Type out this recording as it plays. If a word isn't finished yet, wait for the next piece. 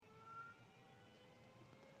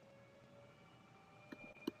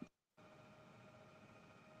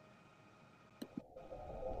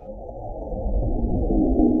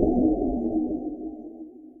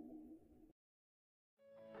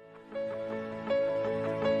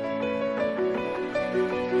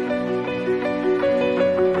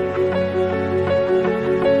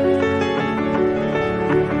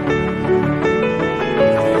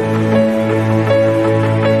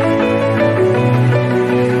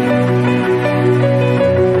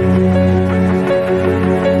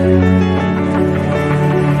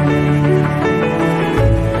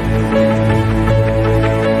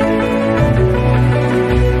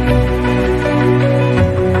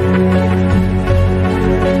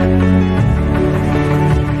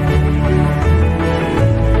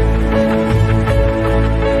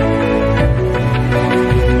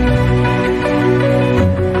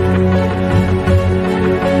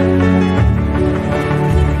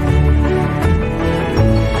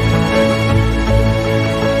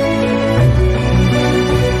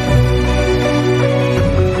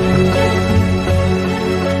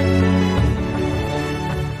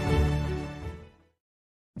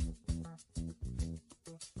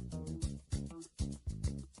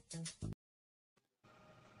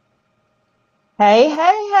Hey, hey,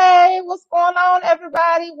 hey, what's going on,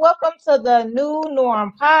 everybody? Welcome to the New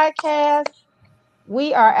Norm podcast.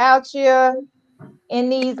 We are out here in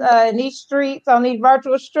these streets, on these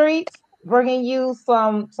virtual streets, bringing you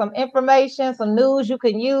some information, some news you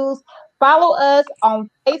can use. Follow us on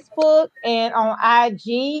Facebook and on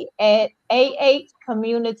IG at AH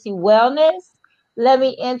Community Wellness. Let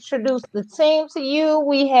me introduce the team to you.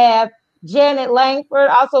 We have Janet Langford,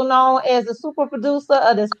 also known as the super producer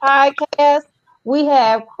of this podcast. We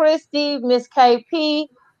have Christy, Miss KP,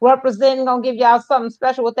 representing, gonna give y'all something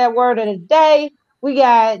special with that word of the day. We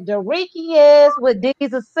got Dorikius with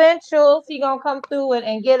these essentials. He gonna come through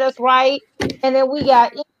and get us right. And then we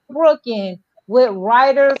got Ian Brookin with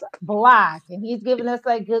Writer's Block, and he's giving us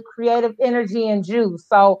a good creative energy and juice.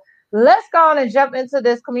 So let's go on and jump into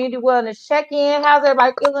this community wellness check-in. How's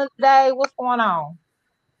everybody feeling today? What's going on?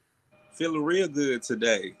 Feeling real good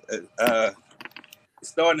today. It's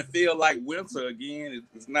starting to feel like winter again.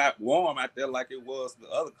 It's not warm out there like it was the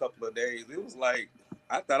other couple of days. It was like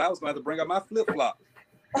I thought I was going to bring up my flip flop.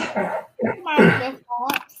 That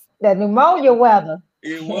pneumonia weather.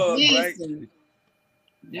 It was right.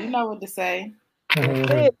 You know what to say.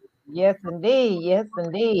 Yes, indeed. Yes,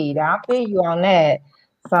 indeed. I feel you on that.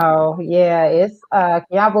 So yeah, it's can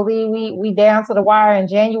y'all believe we down to the wire in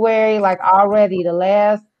January, like already the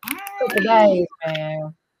last couple days,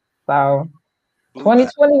 man. So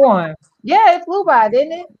 2021. Yeah, it flew by,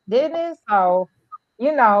 didn't it? Didn't it? So,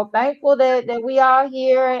 thankful that we are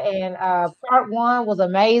here. And part one was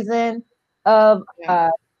amazing of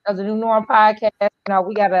the New Norm podcast.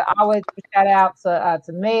 We gotta always shout out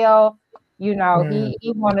to Mel. He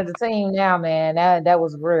wanted the team now, man. That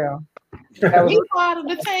was real. We part of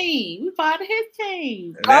the team. We part of his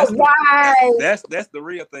team. That's right. That's the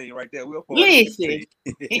real thing right there. We're listen.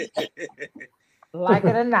 Like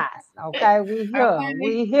it or not, okay, we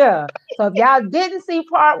here. So if y'all didn't see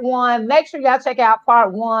part one, make sure y'all check out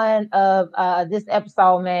part one of this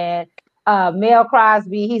episode, man. Mel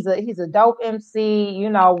Crosby, he's a dope MC,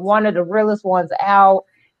 one of the realest ones out,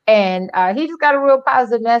 and he just got a real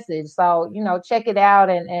positive message. So check it out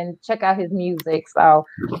and check out his music. So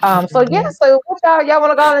so what y'all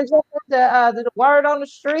want to go and jump into the word on the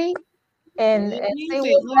street and see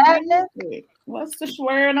what's happening? What's the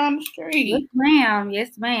word on the street? Yes, ma'am.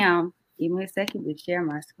 Yes, ma'am. Give me a second to share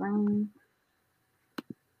my screen.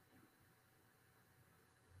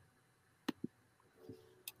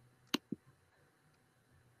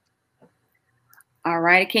 All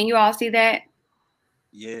right. Can you all see that?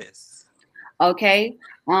 Yes. Okay.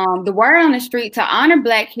 The word on the street to honor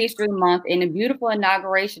Black History Month and the beautiful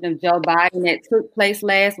inauguration of Joe Biden that took place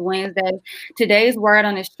last Wednesday. Today's word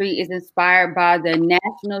on the street is inspired by the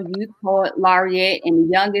National Youth Poet Laureate and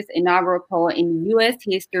the youngest inaugural poet in U.S.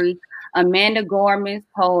 history, Amanda Gorman's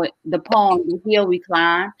poem, The Hill We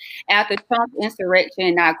Climb. After Trump's insurrection,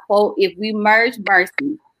 and I quote, "If we merge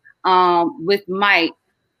mercy with might,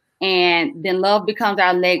 and then love becomes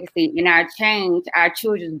our legacy and our change, our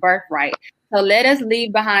children's birthright. So let us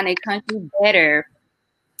leave behind a country better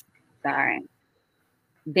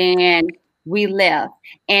than we left."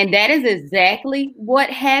 And that is exactly what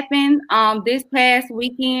happened this past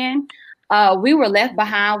weekend. We were left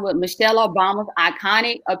behind with Michelle Obama's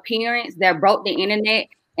iconic appearance that broke the internet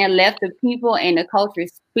and left the people and the culture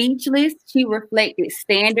speechless. She reflected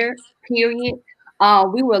standard, period.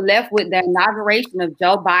 We were left with the inauguration of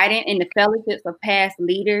Joe Biden and the fellowships of past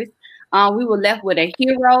leaders. We were left with a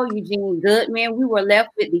hero, Eugene Goodman. We were left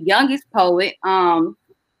with the youngest poet.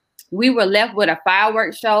 We were left with a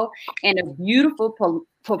fireworks show and a beautiful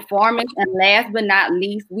performance. And last but not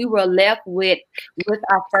least, we were left with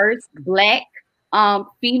our first Black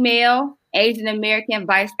female Asian American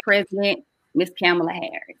Vice President, Miss Kamala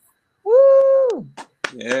Harris. Woo!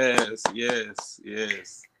 Yes, yes,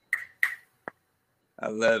 yes. I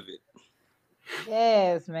love it.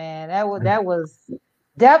 Yes, man. That was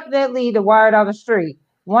definitely the word on the street.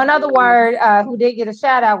 One other word who did get a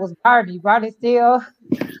shout out was Barney. Barney still.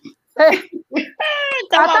 I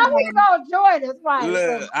thought he was gonna join us, right?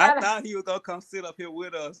 Look, I thought he was gonna come sit up here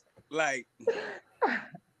with us, like.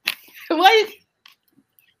 What?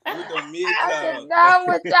 With the mid I'm done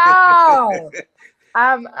with y'all.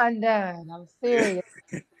 I'm undone. I'm serious.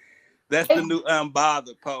 That's the new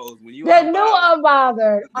unbothered pose. When you the new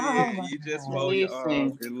unbothered. Yeah, you just fold your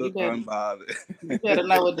arms and look unbothered. You better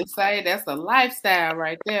know what to say. That's a lifestyle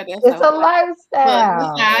right there. It's a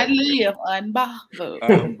lifestyle. I live unbothered.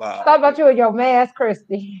 Unbothered. How about you and your mask,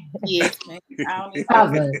 Christy? Yes, man. In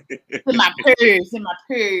my purse. In my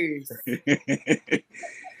purse.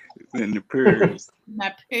 In the purse.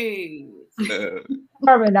 My purse.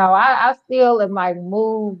 Norman, no, I still am like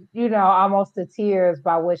moved, almost to tears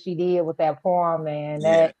by what she did with that poem, man.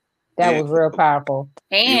 Yeah, That was real powerful.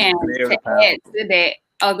 it was And very to add powerful. to that,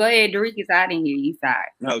 oh, go ahead, Doricus. I didn't hear you. Sorry.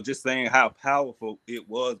 No, just saying how powerful it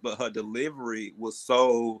was, but her delivery was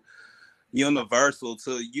so universal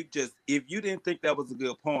to you. Just if you didn't think that was a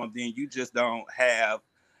good poem, then you just don't have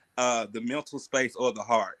the mental space or the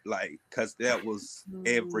heart, like, because that was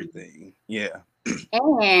everything. Yeah.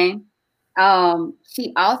 And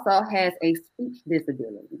she also has a speech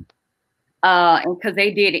disability. And because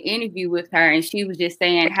they did an interview with her, and she was just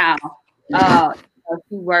saying how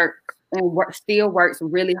she works and still works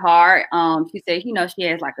really hard. She said, she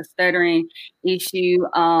has like a stuttering issue.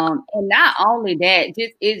 And not only that,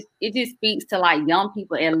 just it just speaks to like young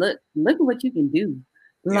people and look at what you can do.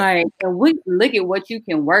 Like, and we look at what you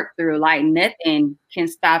can work through. Like, nothing can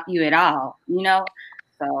stop you at all,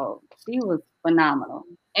 So she was phenomenal.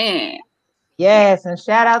 And yes, and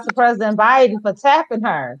shout out to President Biden for tapping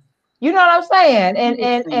her. You know what I'm saying?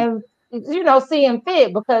 And seeing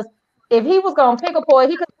fit, because if he was gonna pick a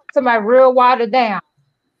poet, he could pick somebody real watered down.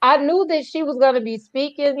 I knew that she was going to be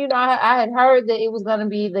speaking. I had heard that it was going to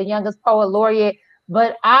be the youngest poet laureate,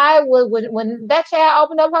 but I would when that child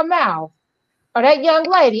opened up her mouth, or that young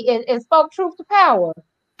lady, and spoke truth to power.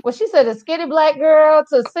 Well, she said a skinny black girl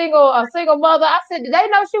to a single mother. I said, did they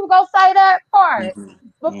know she was gonna say that part?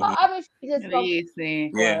 Before, I mean, she just spoke.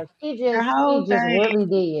 Yeah. She just really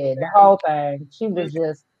did the whole thing. She was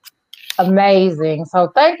just amazing. So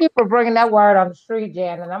thank you for bringing that word on the street,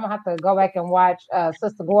 Jan. And I'm gonna have to go back and watch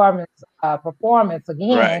Sister Gorman's performance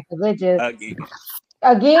again, because it just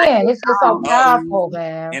again, it's just so powerful,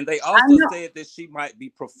 man. And they also said that she might be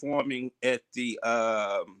performing at the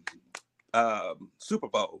Super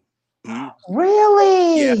Bowl.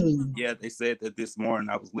 Really? Yeah, they said that this morning.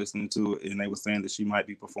 I was listening to it, and they were saying that she might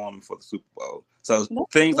be performing for the Super Bowl. So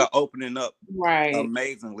things are opening up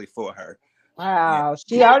amazingly for her. Wow.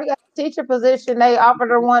 She already got a teacher position. They offered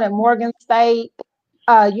her one at Morgan State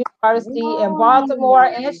University in Baltimore,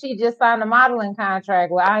 and she just signed a modeling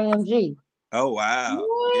contract with IMG. Oh, wow.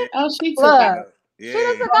 Yeah. Oh, she took off. She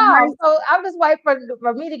done took off. So I'm just waiting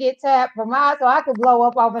for me to get tapped for mine so I could blow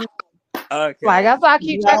up over. Okay. Like, that's why I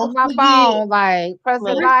keep checking my phone. Like,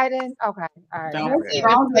 President Biden. Okay. All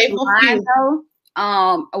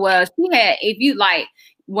right. Well, she had, if you like,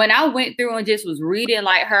 when I went through and just was reading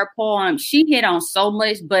like her poem, she hit on so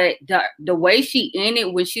much, but the way she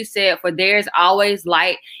ended when she said, "For there's always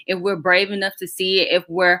light if we're brave enough to see it, if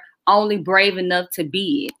we're only brave enough to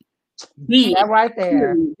be it." Be that it. right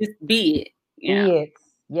there. Just be it. Yeah. Be it.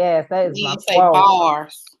 Yes, that is my quote.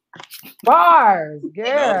 Bars,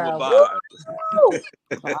 girl. Bars.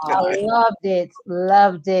 I loved it.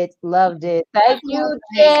 Thank you,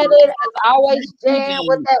 Janet. As always, Jan,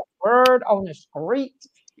 with that word on the street.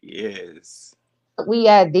 Yes. We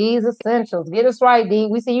got these essentials. Get us right, D.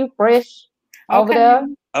 We see you fresh over there.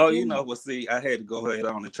 Oh, well, see, I had to go ahead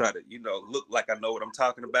on and try to, look like I know what I'm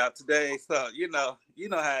talking about today. So, you know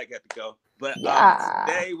how I got to go. But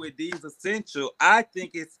today with these essential, I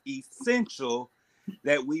think it's essential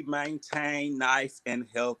that we maintain nice and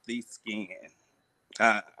healthy skin.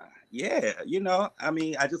 I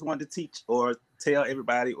just wanted to teach or tell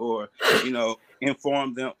everybody or,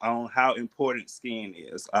 inform them on how important skin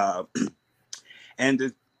is. And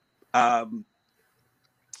there are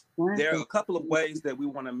a couple of ways that we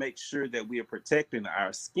want to make sure that we are protecting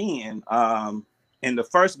our skin. And the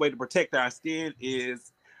first way to protect our skin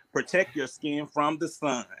is protect your skin from the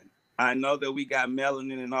sun. I know that we got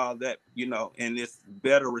melanin and all that, and it's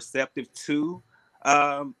better receptive to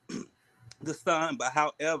the sun. But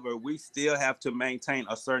however, we still have to maintain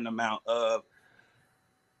a certain amount of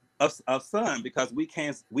sun because we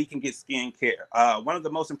can get skin care. One of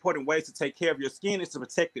the most important ways to take care of your skin is to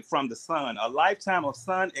protect it from the sun. A lifetime of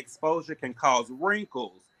sun exposure can cause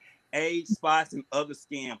wrinkles, age spots, and other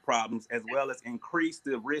skin problems, as well as increase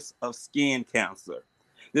the risk of skin cancer.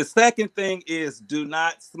 The second thing is do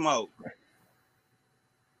not smoke.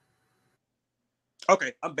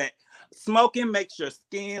 Okay, I'm back. Smoking makes your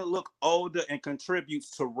skin look older and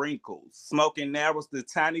contributes to wrinkles. Smoking narrows the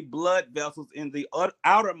tiny blood vessels in the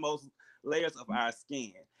outermost layers of our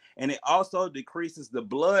skin. And it also decreases the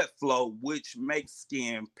blood flow, which makes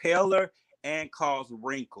skin paler and cause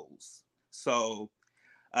wrinkles. So,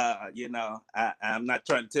 I'm not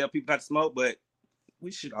trying to tell people not to smoke, but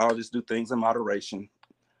we should all just do things in moderation.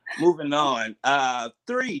 Moving on.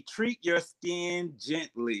 3, treat your skin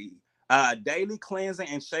gently. Daily cleansing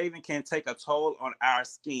and shaving can take a toll on our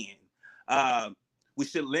skin. We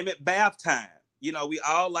should limit bath time. you know, we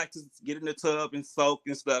all like to get in the tub and soak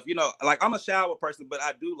and stuff. You know, like I'm a shower person, but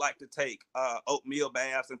I do like to take oatmeal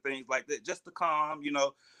baths and things like that just to calm, you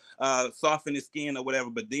know, soften the skin or whatever.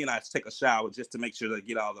 But then I take a shower just to make sure to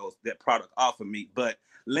get all that product off of me. But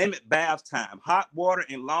limit bath time. Hot water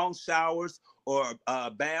and long showers or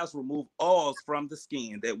baths remove oils from the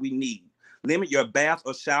skin that we need. Limit your bath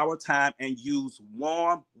or shower time and use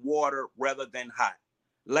warm water rather than hot.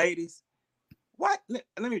 Ladies, what? Let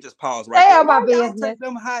me just pause right Stay there. on my Why y'all business. take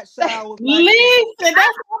them hot showers like that? Listen,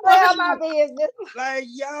 that's Stay on my business. Like,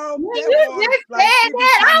 y'all, You that water, just like, said it be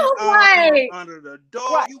that. I coming was out like, under the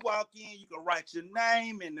door. Right. You walk in, you can write your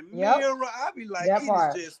name in the Yep. mirror. I be like, That it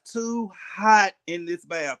part. is just too hot in this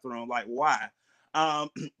bathroom. Like, why?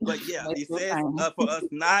 But yeah, it says for us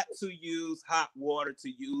not to use hot water, to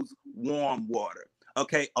use warm water.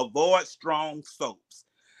 Okay, avoid strong soaps.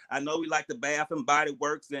 I know we like the Bath and Body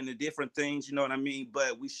Works and the different things, you know what I mean?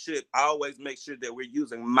 But we should always make sure that we're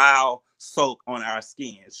using mild soap on our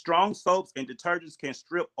skin. Strong soaps and detergents can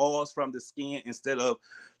strip oils from the skin instead of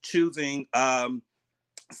choosing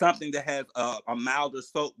something that has a milder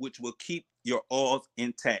soap, which will keep your oils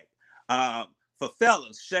intact. For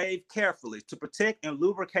fellas, shave carefully. To protect and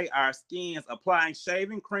lubricate our skins, applying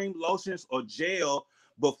shaving cream, lotions, or gel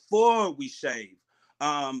before we shave.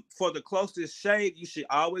 For the closest shave, you should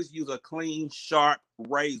always use a clean, sharp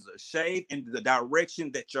razor. Shave in the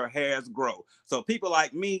direction that your hairs grow. So people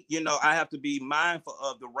like me, you know, I have to be mindful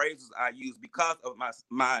of the razors I use because of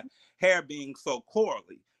my hair being so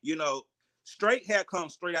coily. You know, straight hair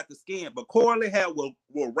comes straight out the skin, but coily hair will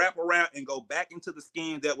wrap around and go back into the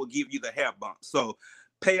skin. That will give you the hair bump. So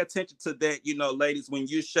pay attention to that, you know, ladies, when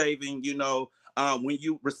you're shaving, you know, when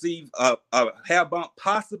you receive a hair bump,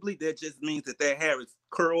 possibly that just means that hair is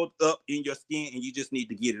curled up in your skin and you just need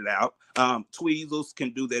to get it out. Tweezers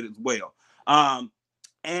can do that as well.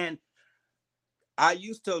 And I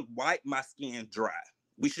used to wipe my skin dry.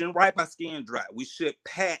 We shouldn't wipe our skin dry. We should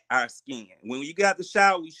pat our skin. When you got the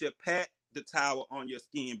shower, we should pat the towel on your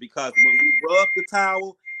skin, because when we rub the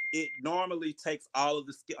towel, it normally takes all of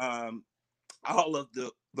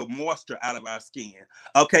the moisture out of our skin.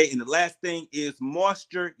 Okay, and the last thing is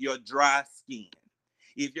moisture your dry skin.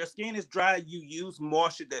 If your skin is dry, you use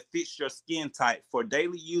moisture that fits your skin type. For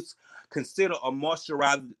daily use, consider a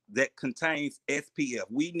moisturizer that contains SPF.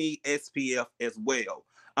 We need SPF as well.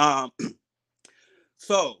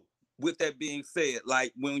 So with that being said,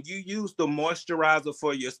 like when you use the moisturizer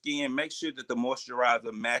for your skin, make sure that the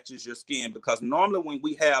moisturizer matches your skin, because normally when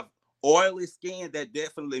we have oily skin, that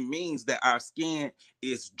definitely means that our skin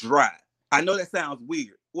is dry. I know that sounds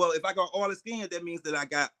weird. Well, if I got oily skin, that means that I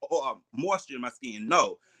got moisture in my skin.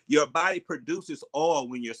 No, your body produces oil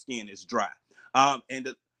when your skin is dry. Now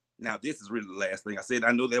this is really the last thing I said.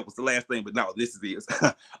 I know that was the last thing, but no, this is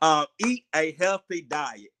eat a healthy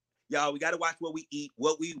diet. Y'all, we got to watch what we eat.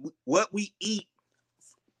 What we eat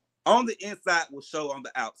on the inside will show on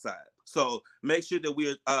the outside. So make sure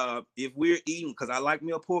that if we're eating, because I like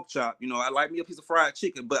me a pork chop, you know, I like me a piece of fried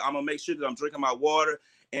chicken, but I'm gonna make sure that I'm drinking my water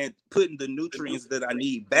and putting the nutrients that I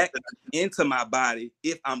need back into my body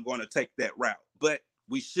if I'm going to take that route. But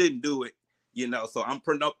we shouldn't do it, you know. So I'm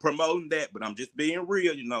promoting that, but I'm just being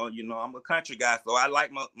real, you know. I'm a country guy, so I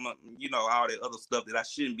like my you know, all that other stuff that I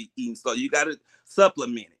shouldn't be eating. So you got to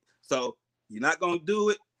supplement it. So you're not gonna do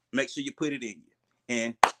it, make sure you put it in you.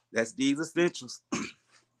 And that's these essentials.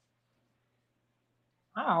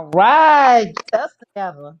 All right. That's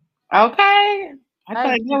together. Okay. I thought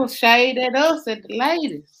Thank you was shade at us at the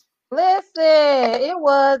ladies. Listen, it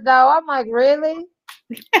was though. I'm like, really?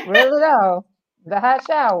 Really though. The hot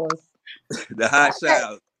showers. The hot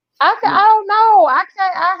shower. I don't know. I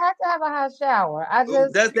have to have a hot shower.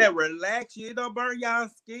 Does that relax you? It don't burn y'all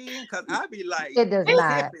skin? Cause I be like, it does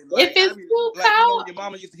not. Like, if it's too cold, you know, when your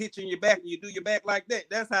mama used to hit you in your back and you do your back like that.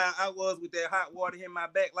 That's how I was with that hot water in my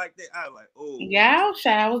back like that. I was like, oh, y'all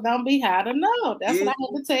showers don't be hot enough. That's what I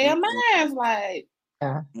had to tell mine. Like,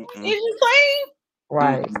 is you clean?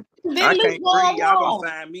 Right. I can't breathe. Y'all gonna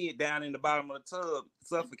find me down in the bottom of the tub,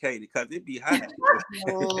 suffocated, because it be hot.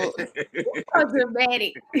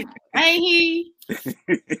 Dramatic. Ain't he?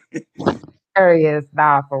 Serious,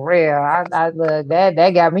 nah, for real. I look,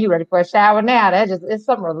 that got me ready for a shower now. It's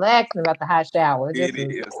something relaxing about the hot shower. It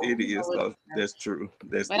is. So that's true.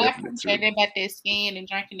 That's but I appreciate that about that skin and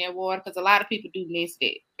drinking that water, because a lot of people do miss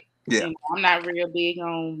that. Yeah, you know, I'm not real big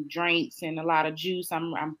on drinks and a lot of juice.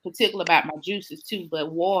 I'm particular about my juices too,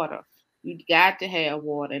 but water You got to have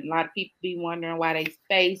water. And a lot of people be wondering why they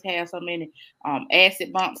face have so many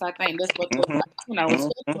acid bumps. I think that's what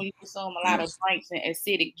especially when you consume a lot of drinks and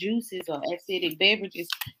acidic juices or acidic beverages,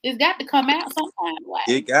 it's got to come out sometime. Right?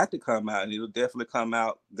 It got to come out, and it'll definitely come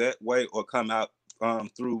out that way, or come out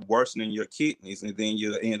through worsening your kidneys, and then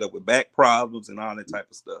you'll end up with back problems and all that type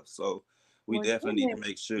of stuff. So we definitely need to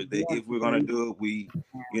make sure that if we're going to do it, we,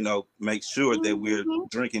 make sure that we're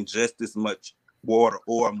drinking just as much water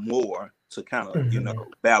or more to kind of,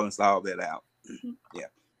 balance all that out. Yeah.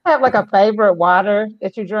 Have like a favorite water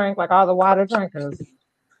that you drink, like all the water drinkers?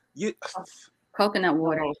 Coconut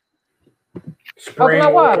water.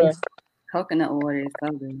 Coconut water. Coconut water is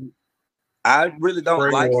so good. I really don't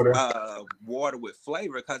like water with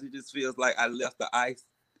flavor, because it just feels like I left the ice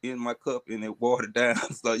in my cup and it watered down.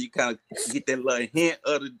 So you kind of get that little hint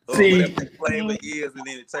of whatever the flavor is, and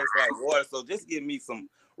then it tastes like water. So just give me some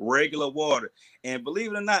regular water. And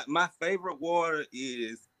believe it or not, my favorite water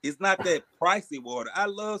it's not that pricey water. I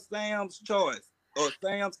love Sam's Choice or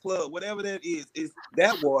Sam's Club, whatever that is.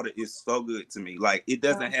 That water is so good to me. Like, it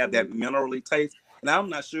doesn't have that minerally taste. And I'm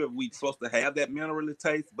not sure if we're supposed to have that minerally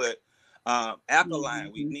taste, but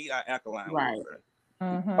alkaline, we need our alkaline water.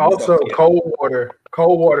 Also, cold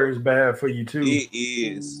water is bad for you too. It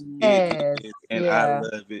is. It is. And I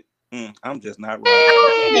love it. I'm just not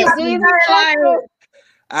right.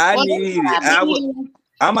 I need it.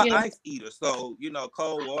 I'm an ice eater, so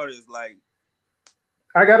cold water is like.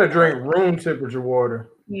 I gotta drink room temperature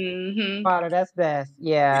water. Water, that's best.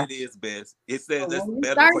 Yeah, it is best. It says that's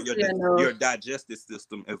better for your digestive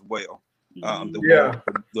system as well.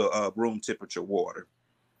 The room temperature water.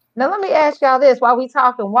 Now let me ask y'all this while we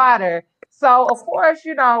talking water. So of course,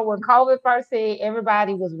 when COVID first hit,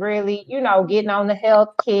 everybody was really, getting on the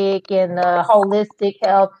health kick and the holistic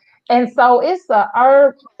health. And so it's a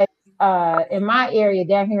herb in my area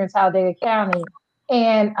down here in Talladega County,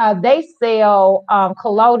 and they sell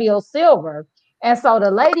colloidal silver. And so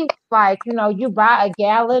the lady was like, you buy a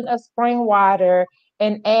gallon of spring water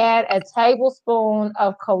and add a tablespoon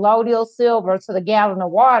of colloidal silver to the gallon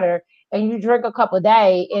of water, and you drink a cup a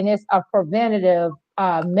day, and it's a preventative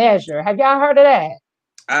measure. Have y'all heard of that?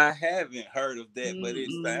 I haven't heard of that, but it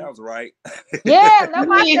sounds right. Yeah, no,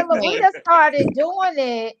 my sister Lavita started doing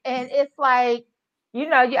it, and it's like,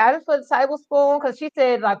 I just put a tablespoon, because she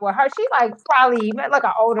said, like, with her, she like probably like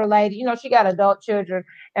an older lady, she got adult children,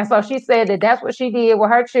 and so she said that's what she did with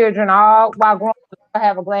her children, all while growing up,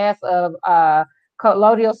 have a glass of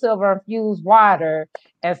colloidal silver infused water.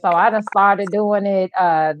 And so I just started doing it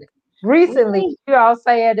recently.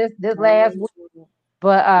 Saying this last week.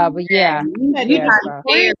 But yeah, you said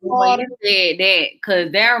that,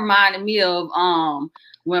 because that reminded me of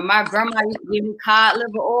when my grandma used to give me cod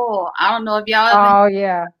liver oil. I don't know if y'all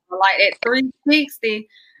like at 360.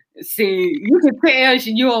 See, you can tell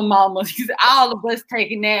your mama. All of us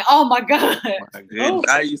taking that. Oh my God!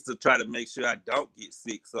 I used to try to make sure I don't get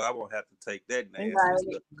sick, so I won't have to take that nasty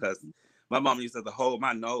stuff, because my mom used to have to hold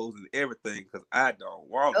my nose and everything, because I don't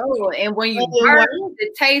want it. Oh, and when you burn,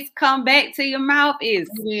 the taste come back to your mouth is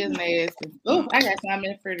nasty. Oh, I got some in the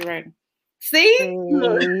refrigerator. See?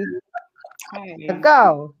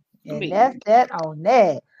 Go. And that's that on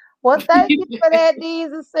that. Well, thank you for that,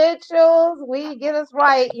 these essentials. We get us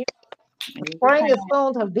right. Spring is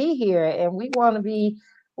soon to be here, and we want to be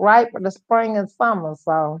right for the spring and summer.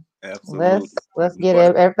 So let's get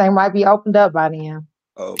it. Everything might be opened up by then.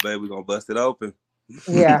 Oh, baby, we're gonna bust it open.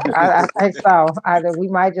 Yeah, I think so. We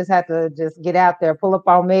might just have to just get out there, pull up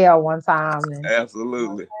on mail one time, and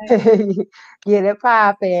absolutely get it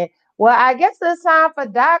popping. Well, I guess it's time for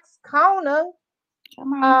Doc's Corner.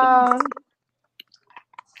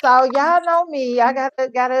 So y'all know me. I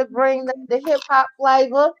gotta bring the hip hop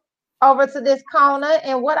flavor over to this corner.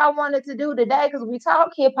 And what I wanted to do today, because we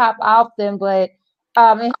talk hip hop often, but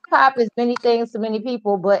and hip hop is many things to many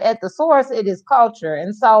people, but at the source, it is culture.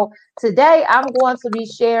 And so today I'm going to be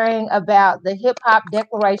sharing about the Hip Hop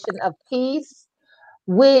Declaration of Peace,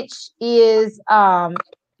 which is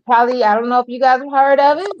probably, I don't know if you guys have heard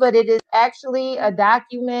of it, but it is actually a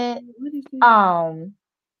document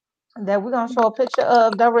that we're going to show a picture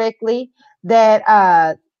of directly,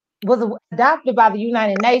 that was adopted by the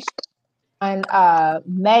United Nations on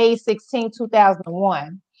May 16,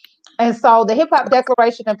 2001. And so the Hip Hop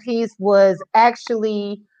Declaration of Peace was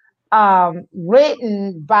actually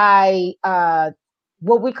written by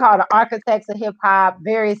what we call the architects of hip hop,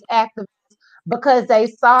 various activists, because they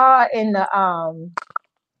saw in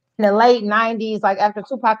the late 90s, like after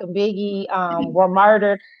Tupac and Biggie were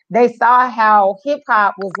murdered, they saw how hip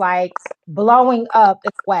hop was like blowing up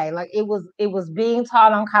its way. Like it was being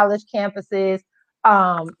taught on college campuses.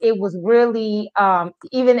 it was really,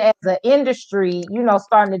 even as an industry,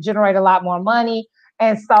 starting to generate a lot more money.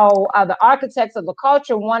 And so the architects of the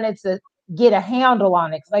culture wanted to get a handle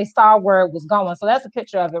on it because they saw where it was going. So that's a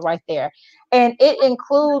picture of it right there. And it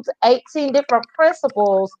includes 18 different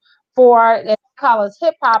principles for, they call us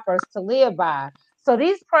hip hoppers, to live by. So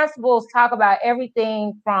these principles talk about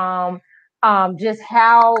everything from just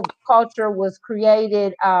how culture was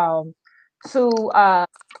created, to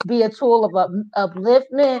be a tool of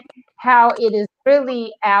upliftment, how it is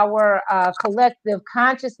really our collective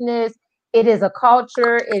consciousness. It is a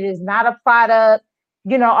culture, it is not a product.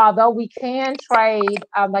 Although we can trade,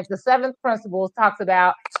 like the seventh principle talks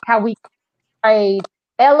about how we trade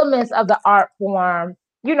elements of the art form,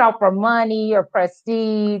 for money or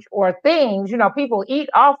prestige or things. People eat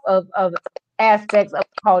off of aspects of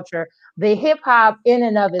culture. The hip hop in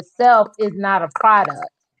and of itself is not a product.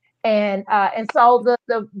 And so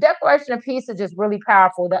the Declaration of Peace is just really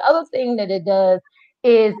powerful. The other thing that it does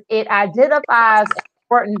is it identifies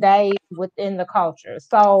important days within the culture.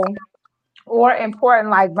 So, or important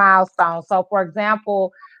like milestones. So, for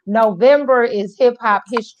example, November is Hip Hop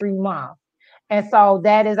History Month. And so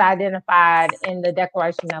that is identified in the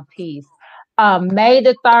Declaration of Peace. May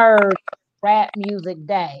the 3rd, Rap Music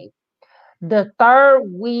Day. The third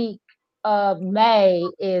week of May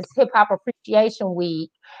is Hip Hop Appreciation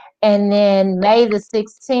Week. And then May the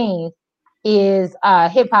 16th is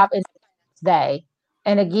Hip Hop Independence Day.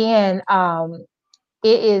 And again,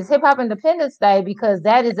 it is Hip Hop Independence Day because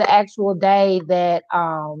that is the actual day that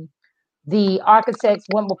the architects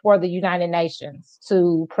went before the United Nations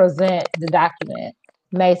to present the document,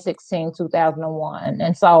 May 16, 2001.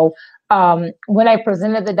 And so when they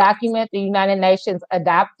presented the document, the United Nations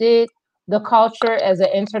adopted the culture as an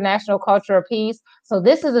international culture of peace. So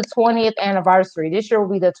this is the 20th anniversary. This year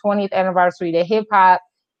will be the 20th anniversary that hip hop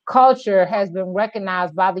culture has been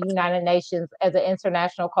recognized by the United Nations as an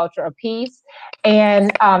international culture of peace.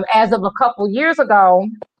 And as of a couple years ago,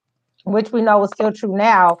 which we know is still true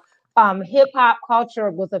now, hip hop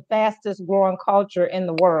culture was the fastest growing culture in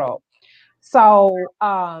the world. So,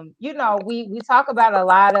 we talk about a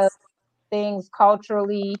lot of things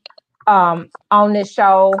culturally on this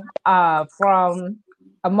show, from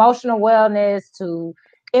emotional wellness to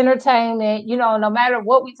entertainment. No matter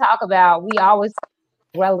what we talk about, we always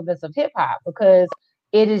relevance of hip hop because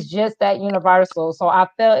it is just that universal. So I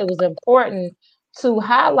felt it was important to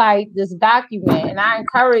highlight this document, and I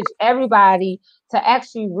encourage everybody to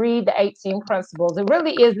actually read the 18 principles. It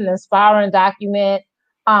really is an inspiring document.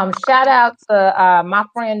 Shout out to my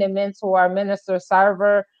friend and mentor, Minister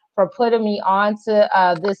Server, for putting me on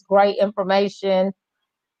to this great information.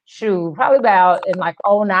 Shoot, probably about in like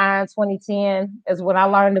 09, 2010 is when I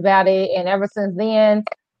learned about it. And ever since then,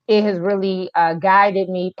 it has really guided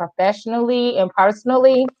me professionally and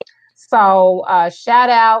personally. So shout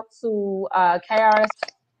out to KRS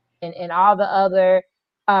and all the other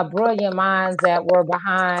brilliant minds that were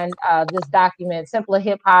behind this document, Simpler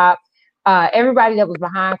Hip Hop, everybody that was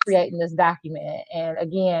behind creating this document. And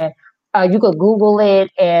again, you could Google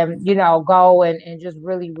it and, go and just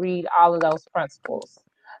really read all of those principles.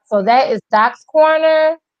 So that is Doc's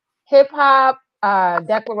Corner, Hip Hop,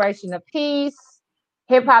 Declaration of Peace.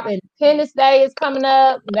 Hip Hop Independence Day is coming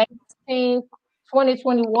up, May 15th,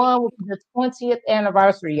 2021, which is the 20th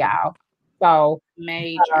anniversary, y'all. So,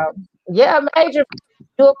 Major. yeah, major.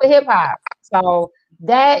 Do it for hip hop. So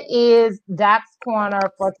that is Doc's Corner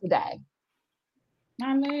for today.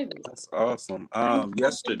 I love it. That's awesome.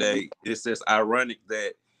 Yesterday, it's just ironic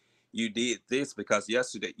that you did this because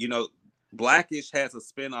yesterday, Blackish has a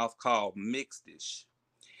spinoff called Mixedish.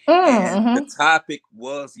 And the topic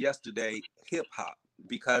was yesterday hip hop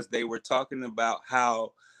because they were talking about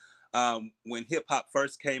how when hip hop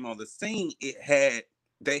first came on the scene,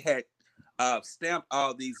 they had stamped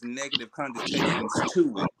all these negative connotations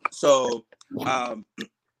to it. So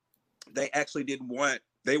they actually didn't want.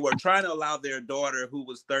 They were trying to allow their daughter, who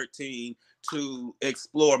was 13, to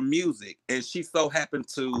explore music, and she so happened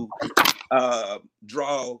to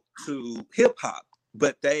draw to hip hop.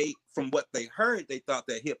 But from what they heard, they thought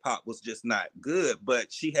that hip hop was just not good.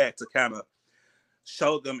 But she had to kind of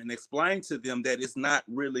show them and explain to them that it's not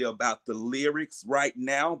really about the lyrics right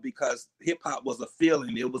now, because hip hop was a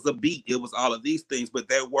feeling, it was a beat, it was all of these things, but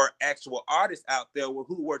there were actual artists out there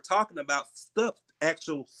who were talking about stuff,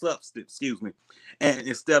 actual substance, excuse me, and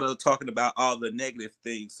instead of talking about all the negative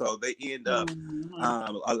things. So they end up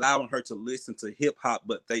allowing her to listen to hip hop,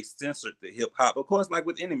 but they censored the hip hop. Of course, like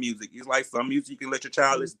with any music, it's like some music you can let your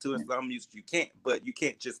child listen to and some music you can't, but you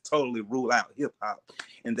can't just totally rule out hip hop.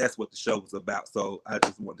 And that's what the show was about. So I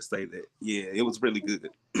just wanted to say that, yeah, it was really good.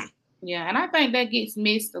 Yeah, and I think that gets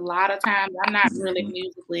missed a lot of times. I'm not really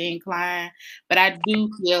musically inclined, but I do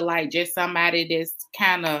feel like just somebody that's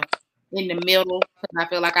kind of in the middle, because I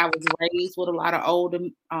feel like I was raised with a lot of older,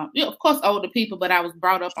 of course, older people, but I was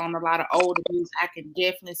brought up on a lot of older music. I can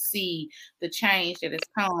definitely see the change that has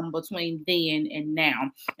come between then and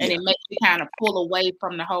now, and it makes me kind of pull away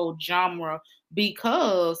from the whole genre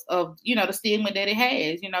because of the stigma that it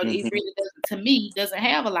has. It really doesn't, to me, doesn't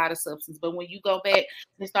have a lot of substance. But when you go back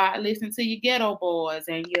and start listening to your Ghetto Boys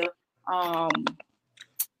and your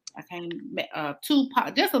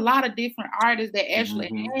Tupac, just a lot of different artists that actually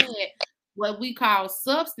had what we call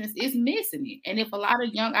substance, is missing it. And if a lot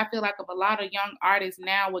of young artists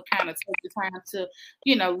now would kind of take the time to,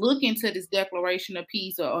 look into this Declaration of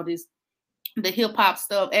Peace or the hip hop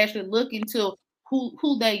stuff, actually look into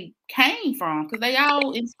who they came from, because they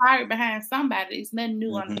all inspired behind somebody. It's nothing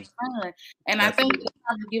new under the sun. And I think it's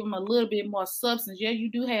time to give them a little bit more substance. Yeah,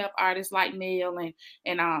 you do have artists like Mel and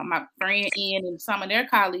my friend Ian and some of their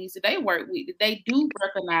colleagues that they work with, that they do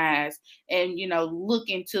recognize and look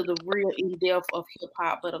into the real in depth of hip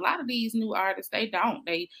hop. But a lot of these new artists, they don't.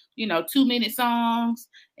 They 2-minute songs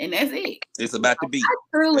and that's it. It's about the beat. I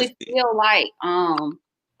truly feel like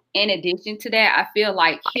in addition to that, I feel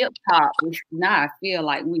like hip hop, now I feel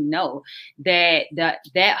like we know that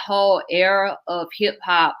that whole era of hip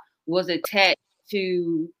hop was attached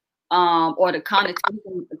to, or the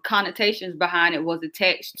connotations behind it was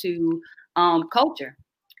attached to culture,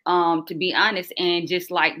 to be honest, and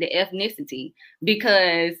just like the ethnicity.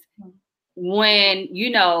 Because when,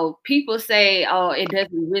 people say, oh, it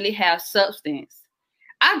doesn't really have substance,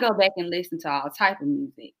 I go back and listen to all type of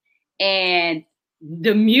music. And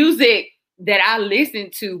the music that I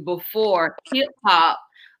listened to before hip hop,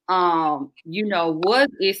 was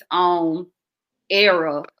its own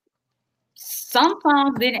era. Some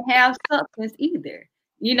songs didn't have substance either.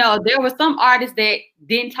 There were some artists that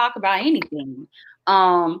didn't talk about anything,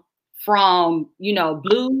 from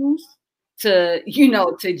blues to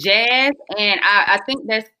to jazz, and I think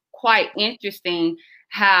that's quite interesting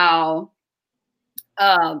how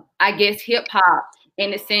I guess hip hop,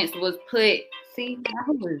 in a sense, was put. See,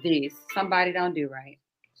 who was this? Somebody don't do right.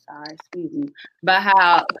 Sorry, excuse me. But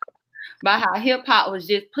how hip hop was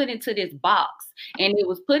just put into this box, and it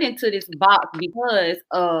was put into this box because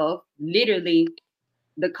of literally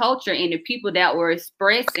the culture and the people that were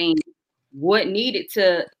expressing what needed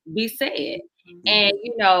to be said. And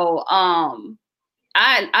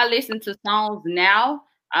I listen to songs now,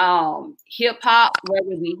 hip hop,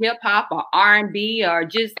 whether it be hip hop or R&B or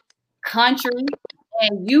just country.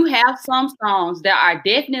 And you have some songs that are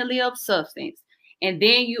definitely of substance. And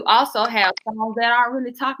then you also have songs that aren't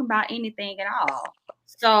really talking about anything at all.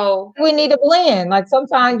 So we need a blend. Like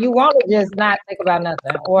sometimes you want to just not think about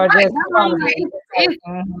nothing, or just it's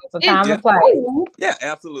a time to play. Yeah,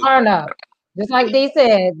 absolutely. Turn up. Just like they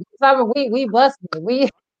said, we busted. We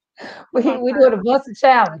doing a busted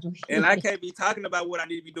challenge. And I can't be talking about what I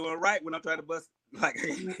need to be doing right when I'm trying to bust. Like,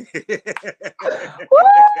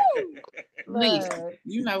 listen,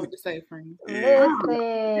 you know what to say, friend.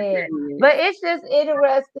 Listen, but it's just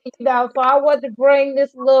interesting, So I want to bring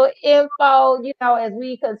this little info, as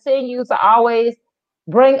we continue to always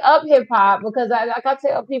bring up hip hop, because like I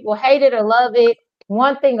tell people, hate it or love it.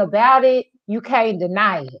 One thing about it, you can't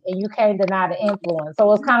deny it, and you can't deny the influence.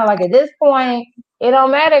 So it's kind of like at this point, it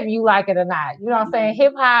don't matter if you like it or not. You know what I'm saying?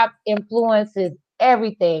 Hip hop influences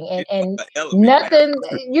everything, and nothing,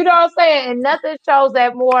 you know what I'm saying? And nothing shows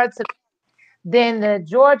that more to than the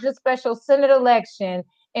Georgia Special Senate election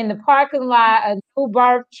in the parking lot of New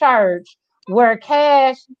Birth Church, where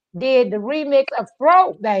Cash did the remix of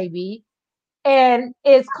Throat Baby, and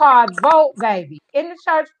it's called Vote Baby, in the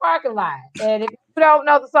church parking lot. And if you don't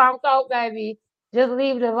know the song Throat Baby, just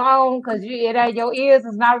leave it alone, because your ears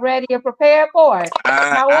is not ready or prepared for it.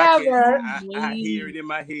 However, I hear it in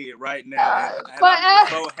my head right now. And I'm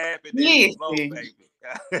so happy that Vote Baby.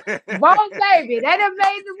 Vote Baby. That done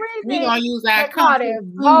made the remix. We gonna use our call it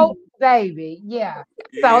Vote Baby. Yeah.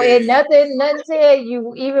 So it nothing tell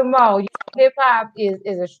you even more. Hip hop is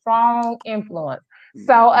a strong influence.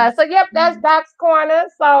 So yep, that's Doc's Corner.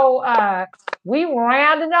 So we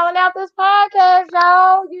rounding on out this podcast,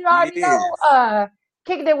 y'all. You already know.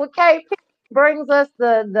 Kicking it with KP brings us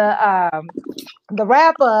the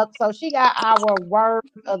wrap up. So she got our word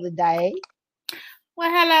of the day. Well,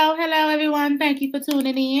 hello everyone. Thank you for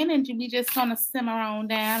tuning in, and we just gonna simmer on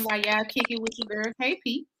down while y'all kick it with your girl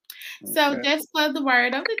KP. So just for the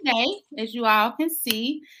word of the day, as you all can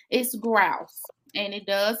see, it's grouse. And it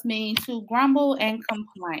does mean to grumble and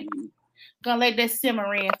complain. Gonna let that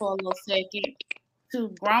simmer in for a little second.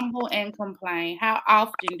 to grumble and complain. How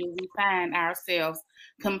often do we find ourselves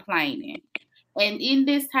complaining? And in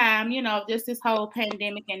this time, just this whole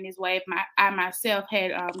pandemic and this wave, I myself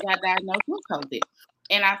had got diagnosed with COVID.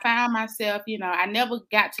 And I found myself, I never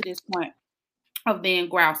got to this point of being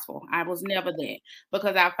grouseful. I was never that,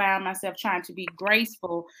 because I found myself trying to be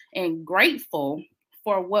graceful and grateful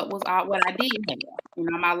for what I did have.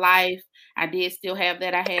 My life, I did still have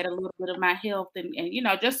that. I had a little bit of my health and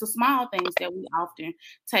just the small things that we often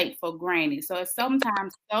take for granted. So it's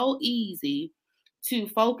sometimes so easy to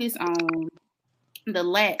focus on the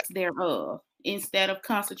lacks thereof instead of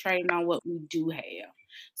concentrating on what we do have.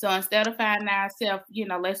 So instead of finding ourselves,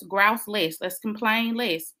 let's grouse less, let's complain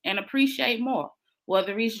less, and appreciate more.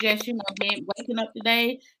 Whether it's just, waking up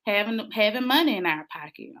today, having money in our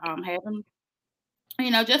pocket, having,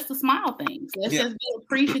 just the small things. Let's just be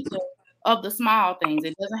appreciative of the small things.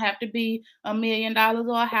 It doesn't have to be $1 million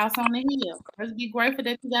or a house on the hill. Let's be grateful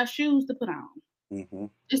that you got shoes to put on. Mm-hmm.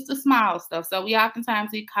 Just the small stuff. So we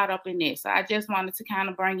oftentimes get caught up in it. So I just wanted to kind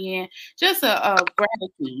of bring in just a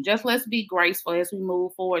gratitude. Just let's be graceful as we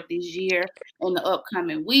move forward this year, in the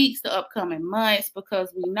upcoming weeks, the upcoming months,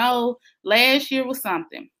 because we know last year was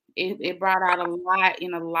something. It brought out a lot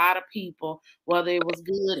in a lot of people, whether it was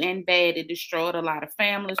good and bad. It destroyed a lot of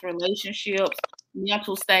families, relationships,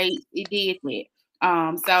 mental states. It did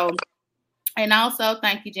that. So, and also,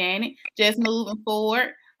 thank you, Janet. Just moving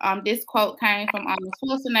forward. This quote came from Arnold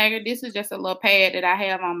Schwarzenegger. This is just a little pad that I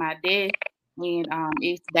have on my desk, and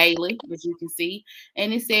it's daily, as you can see.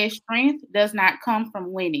 And it says, strength does not come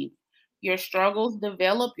from winning. Your struggles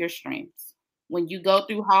develop your strengths. When you go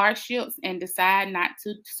through hardships and decide not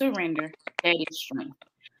to surrender, that is strength.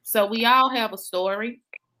 So we all have a story.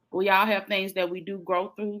 We all have things that we do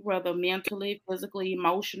grow through, whether mentally, physically,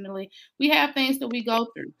 emotionally. We have things that we go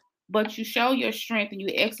through. But you show your strength and you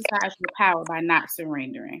exercise your power by not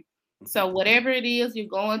surrendering. So whatever it is you're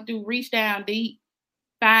going through, reach down deep,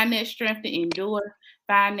 find that strength to endure,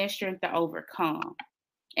 find that strength to overcome.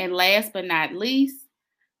 And last but not least,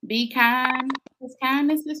 be kind, because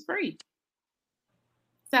kindness is free.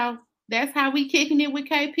 So that's how we kicking it with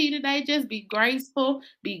KP today. Just be graceful,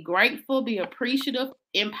 be grateful, be appreciative,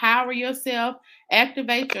 empower yourself,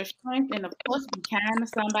 activate your strength, and of course, be kind to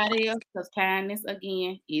somebody else, because kindness,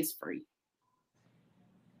 again, is free.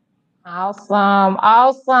 Awesome.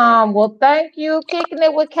 Awesome. Well, thank you, Kicking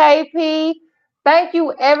It with KP. Thank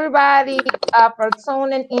you, everybody, for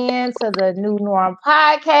tuning in to the New Norm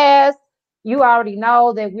podcast. You already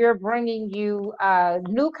know that we're bringing you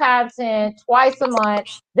new content twice a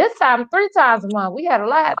month. This time, 3 times a month. We had a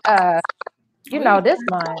lot this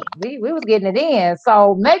month we was getting it in.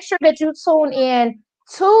 So make sure that you tune in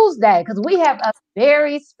Tuesday, because we have a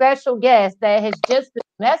very special guest that has just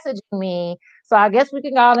been messaging me. So I guess we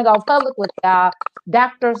can go on and go public with y'all.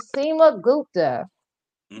 Dr. Seema Gupta,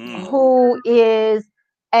 who is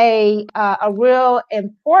a real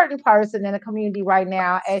important person in the community right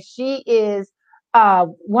now, as she is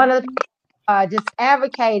one of the just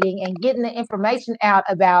advocating and getting the information out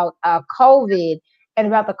about COVID and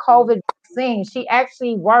about the COVID vaccine. She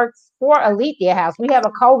actually works for Alethea House. We have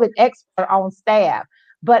a COVID expert on staff,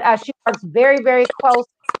 but she works very, very close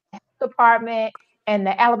to the health department and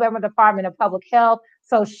the Alabama Department of Public Health.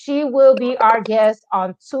 So she will be our guest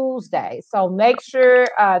on Tuesday. So make sure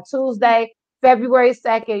Tuesday, February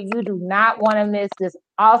 2nd, you do not want to miss this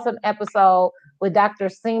awesome episode with Dr.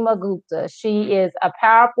 Seema Gupta. She is a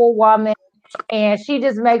powerful woman, and she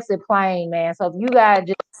just makes it plain, man. So if you got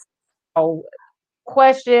just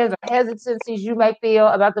questions or hesitancies you may feel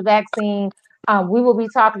about the vaccine, we will be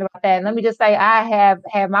talking about that. And let me just say, I have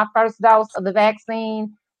had my first dose of the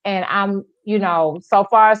vaccine, and I'm, so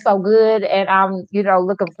far so good. And I'm,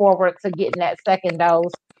 looking forward to getting that second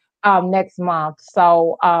dose next month.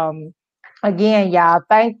 So again, y'all,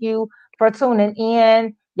 thank you for tuning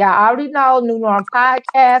in. Y'all already know New Norm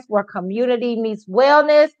Podcast, where community meets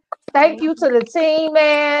wellness. Thank you to the team,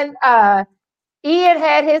 man. Ian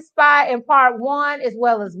had his spot in part 1, as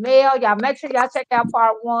well as Mel. Y'all make sure y'all check out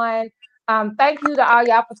part 1. Thank you to all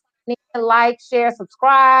y'all for tuning in. Like, share,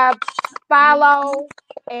 subscribe, follow,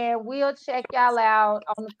 and we'll check y'all out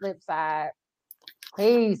on the flip side.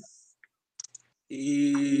 Peace.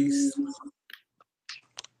 Peace.